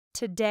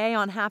Today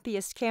on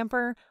Happiest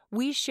Camper,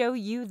 we show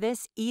you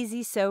this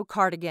easy sew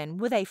cardigan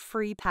with a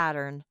free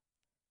pattern.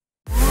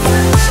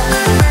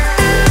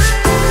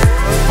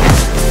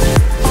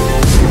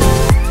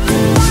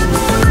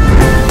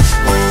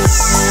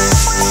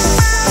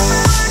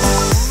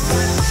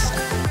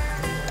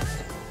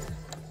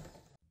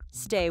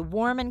 Stay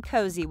warm and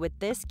cozy with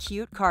this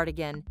cute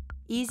cardigan.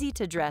 Easy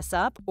to dress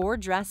up or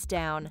dress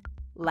down.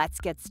 Let's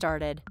get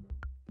started.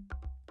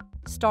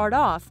 Start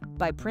off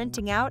by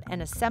printing out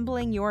and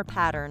assembling your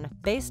pattern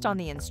based on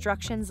the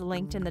instructions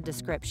linked in the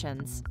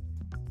descriptions.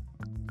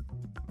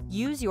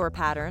 Use your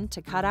pattern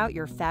to cut out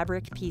your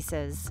fabric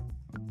pieces.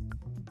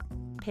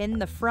 Pin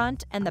the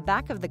front and the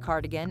back of the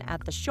cardigan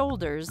at the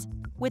shoulders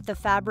with the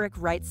fabric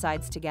right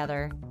sides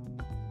together.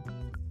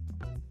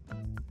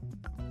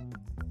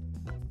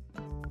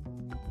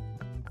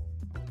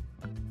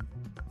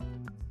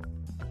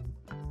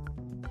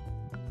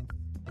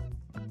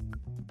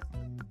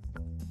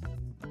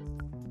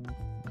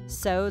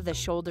 Sew the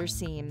shoulder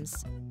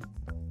seams.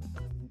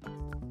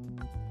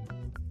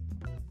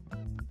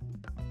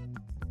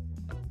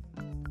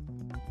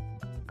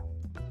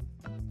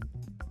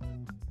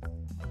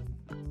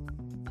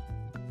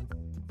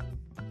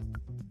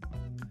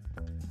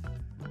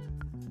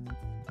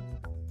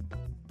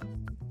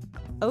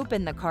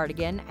 Open the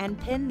cardigan and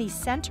pin the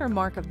center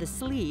mark of the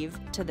sleeve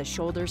to the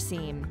shoulder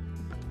seam.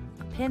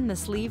 Pin the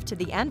sleeve to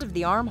the end of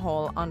the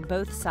armhole on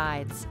both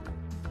sides.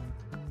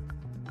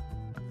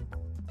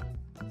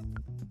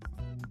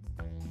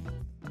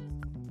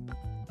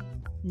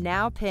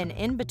 Now pin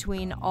in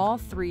between all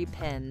 3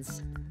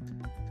 pins.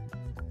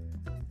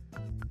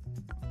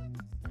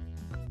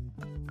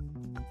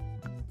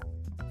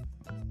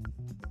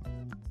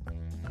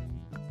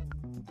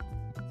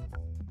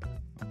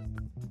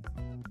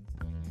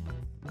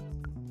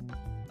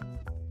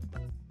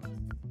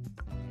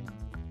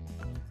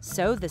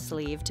 Sew the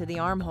sleeve to the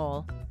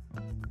armhole.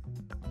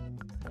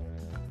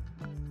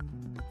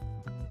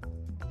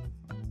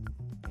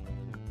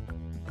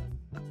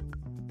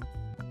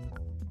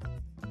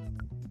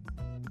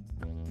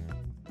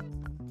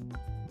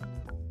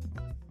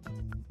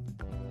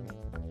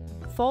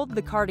 Fold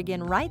the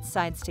cardigan right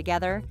sides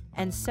together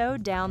and sew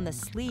down the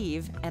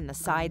sleeve and the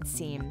side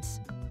seams.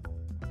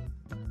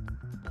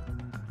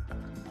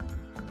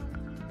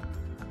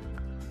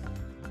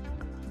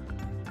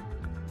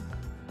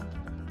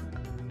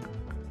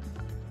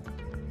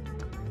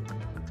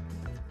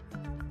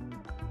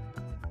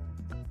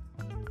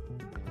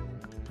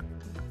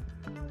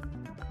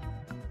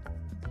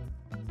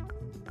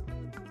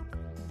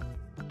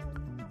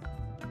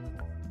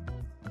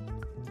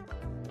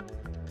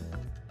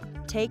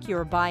 Take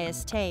your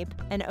bias tape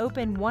and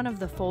open one of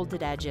the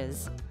folded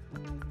edges.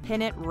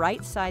 Pin it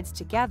right sides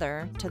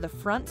together to the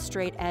front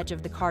straight edge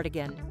of the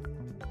cardigan.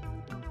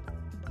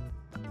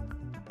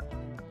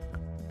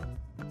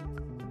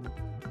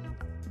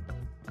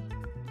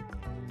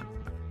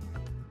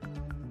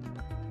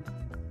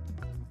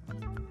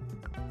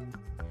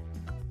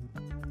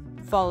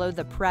 Follow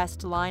the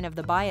pressed line of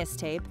the bias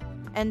tape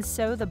and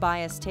sew the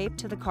bias tape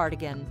to the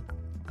cardigan.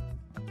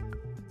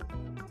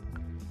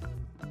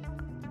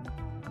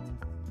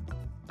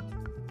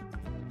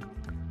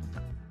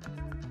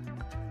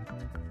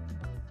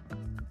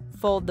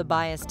 Fold the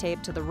bias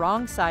tape to the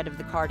wrong side of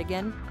the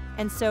cardigan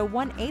and sew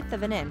 1/8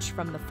 of an inch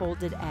from the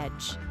folded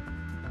edge.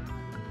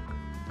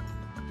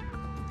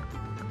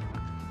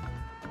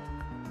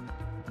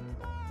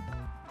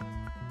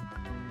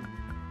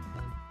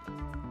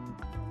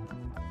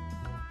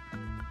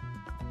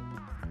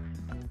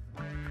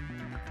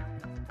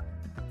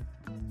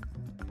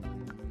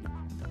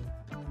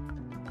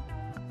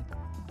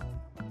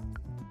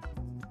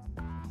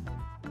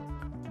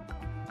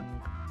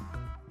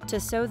 To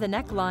sew the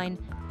neckline,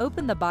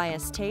 open the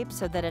bias tape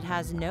so that it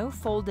has no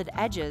folded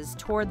edges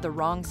toward the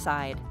wrong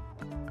side.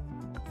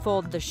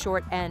 Fold the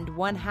short end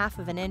 1/2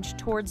 of an inch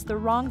towards the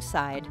wrong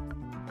side.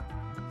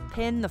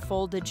 Pin the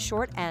folded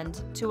short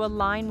end to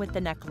align with the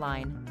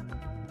neckline.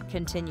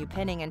 Continue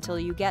pinning until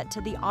you get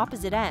to the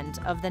opposite end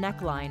of the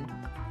neckline.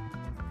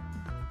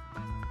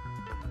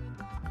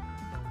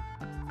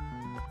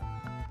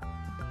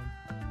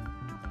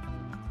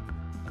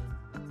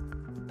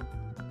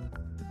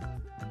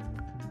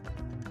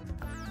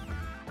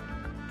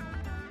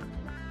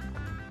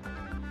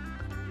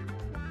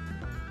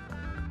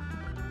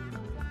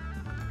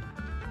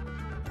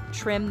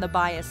 Trim the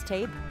bias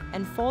tape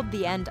and fold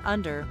the end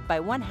under by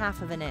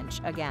 1/2 of an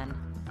inch again.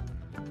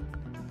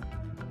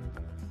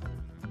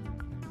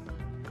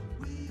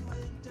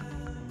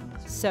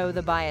 Sew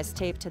the bias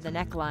tape to the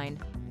neckline.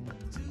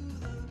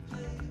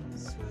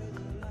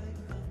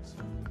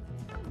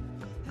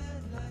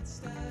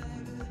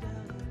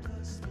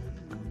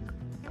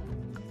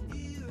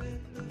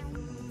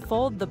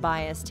 Fold the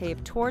bias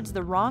tape towards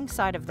the wrong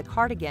side of the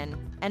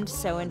cardigan and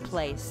sew in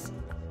place.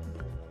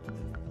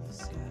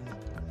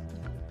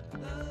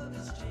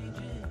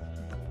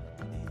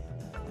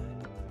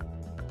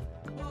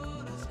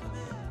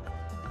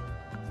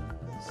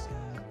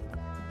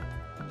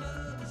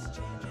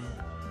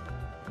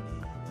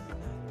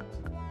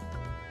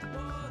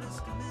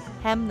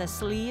 Hem the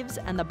sleeves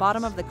and the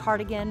bottom of the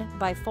cardigan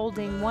by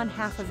folding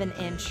 1/2 of an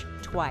inch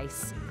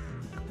twice.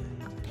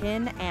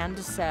 Pin and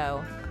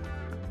sew.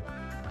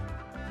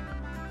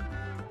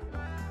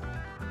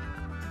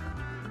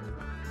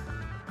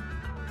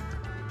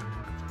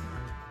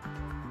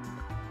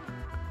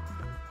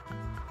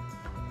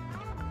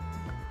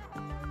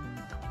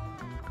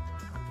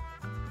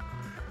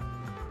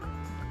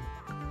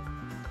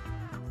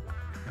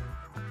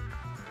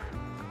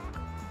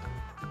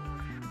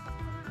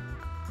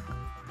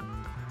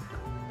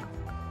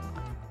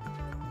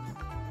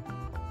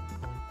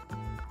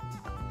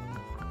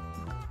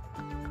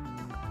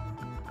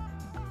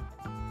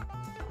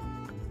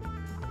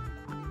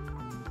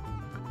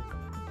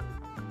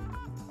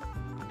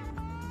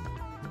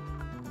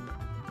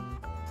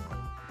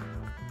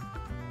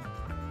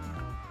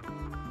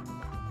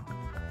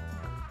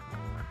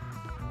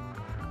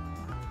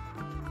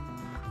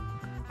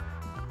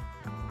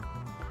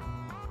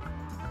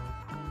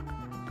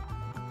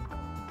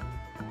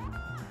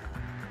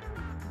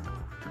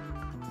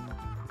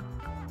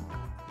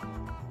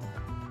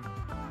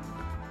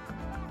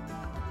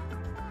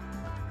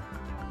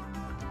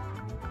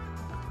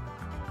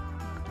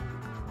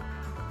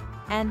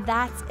 And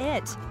that's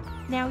it!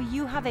 Now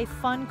you have a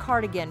fun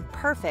cardigan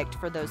perfect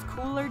for those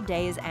cooler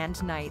days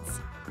and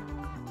nights.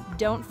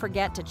 Don't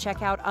forget to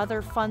check out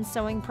other fun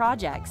sewing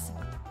projects.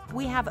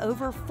 We have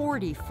over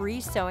 40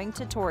 free sewing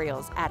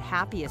tutorials at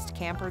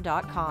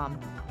happiestcamper.com.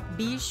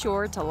 Be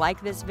sure to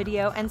like this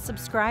video and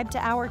subscribe to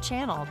our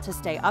channel to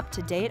stay up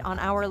to date on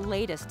our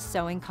latest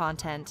sewing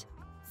content.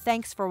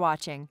 Thanks for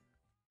watching.